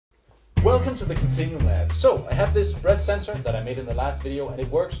Welcome to the KontinuumLAB. So, I have this breath sensor that I made in the last video and it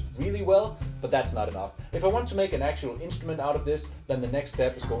works really well, but that's not enough. If I want to make an actual instrument out of this, then the next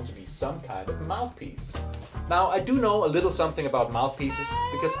step is going to be some kind of mouthpiece. Now, I do know a little something about mouthpieces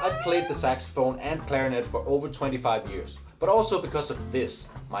because I've played the saxophone and clarinet for over 25 years. But also because of this,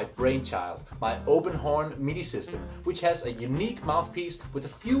 my brainchild, my open horn MIDI system, which has a unique mouthpiece with a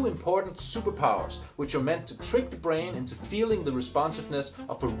few important superpowers, which are meant to trick the brain into feeling the responsiveness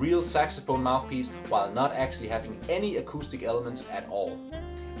of a real saxophone mouthpiece while not actually having any acoustic elements at all.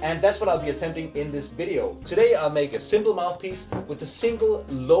 And that's what I'll be attempting in this video. Today I'll make a simple mouthpiece with a single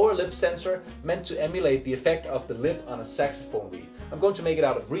lower lip sensor meant to emulate the effect of the lip on a saxophone reed. I'm going to make it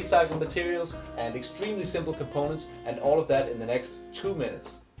out of recycled materials and extremely simple components, and all of that in the next 2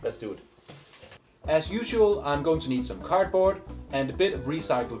 minutes. Let's do it. As usual, I'm going to need some cardboard and a bit of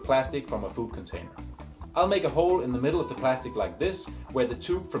recycled plastic from a food container. I'll make a hole in the middle of the plastic like this, where the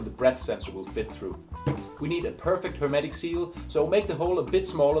tube from the breath sensor will fit through. We need a perfect hermetic seal, so make the hole a bit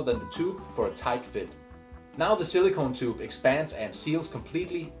smaller than the tube for a tight fit. Now the silicone tube expands and seals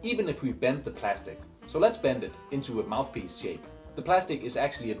completely, even if we bend the plastic. So let's bend it into a mouthpiece shape. The plastic is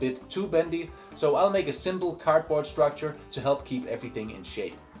actually a bit too bendy, so I'll make a simple cardboard structure to help keep everything in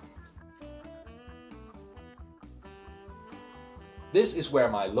shape. This is where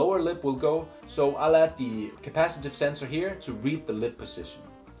my lower lip will go, so I'll add the capacitive sensor here to read the lip position.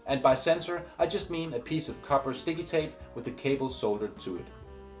 And by sensor, I just mean a piece of copper sticky tape with a cable soldered to it.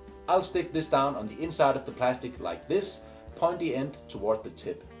 I'll stick this down on the inside of the plastic like this, pointy end toward the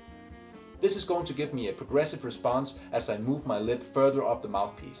tip. This is going to give me a progressive response as I move my lip further up the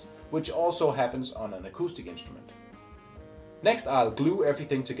mouthpiece, which also happens on an acoustic instrument. Next, I'll glue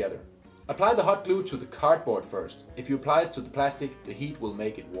everything together. Apply the hot glue to the cardboard first. If you apply it to the plastic, the heat will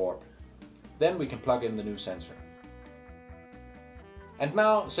make it warp. Then we can plug in the new sensor. And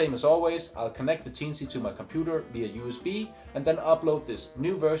now, same as always, I'll connect the Teensy to my computer via USB and then upload this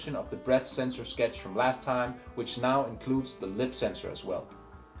new version of the breath sensor sketch from last time, which now includes the lip sensor as well.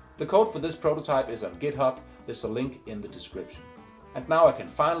 The code for this prototype is on GitHub, there's a link in the description. And now I can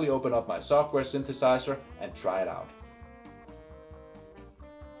finally open up my software synthesizer and try it out.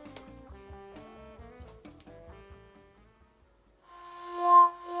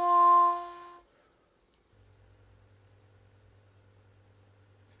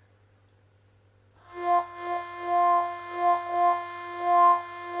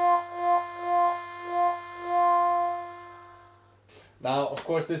 Now, of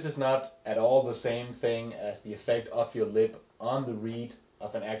course, this is not at all the same thing as the effect of your lip on the reed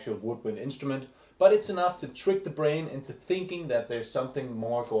of an actual woodwind instrument, but it's enough to trick the brain into thinking that there's something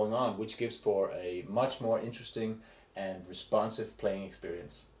more going on, which gives for a much more interesting and responsive playing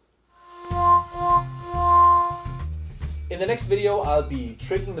experience. In the next video, I'll be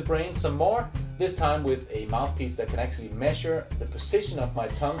tricking the brain some more, this time with a mouthpiece that can actually measure the position of my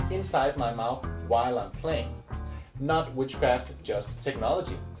tongue inside my mouth while I'm playing. Not witchcraft, just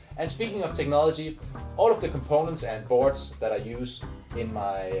technology. And speaking of technology, all of the components and boards that I use in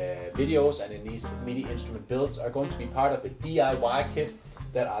my videos and in these MIDI instrument builds are going to be part of a DIY kit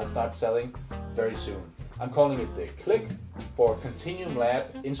that I'll start selling very soon. I'm calling it the Click for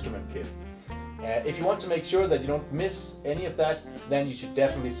KontinuumLAB Instrument Kit. If you want to make sure that you don't miss any of that, then you should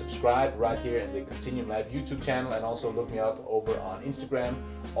definitely subscribe right here in the KontinuumLAB YouTube channel, and also look me up over on Instagram,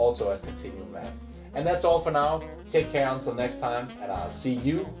 also as KontinuumLAB. And that's all for now. Take care until next time, and I'll see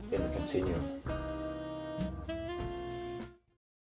you in the Kontinuum.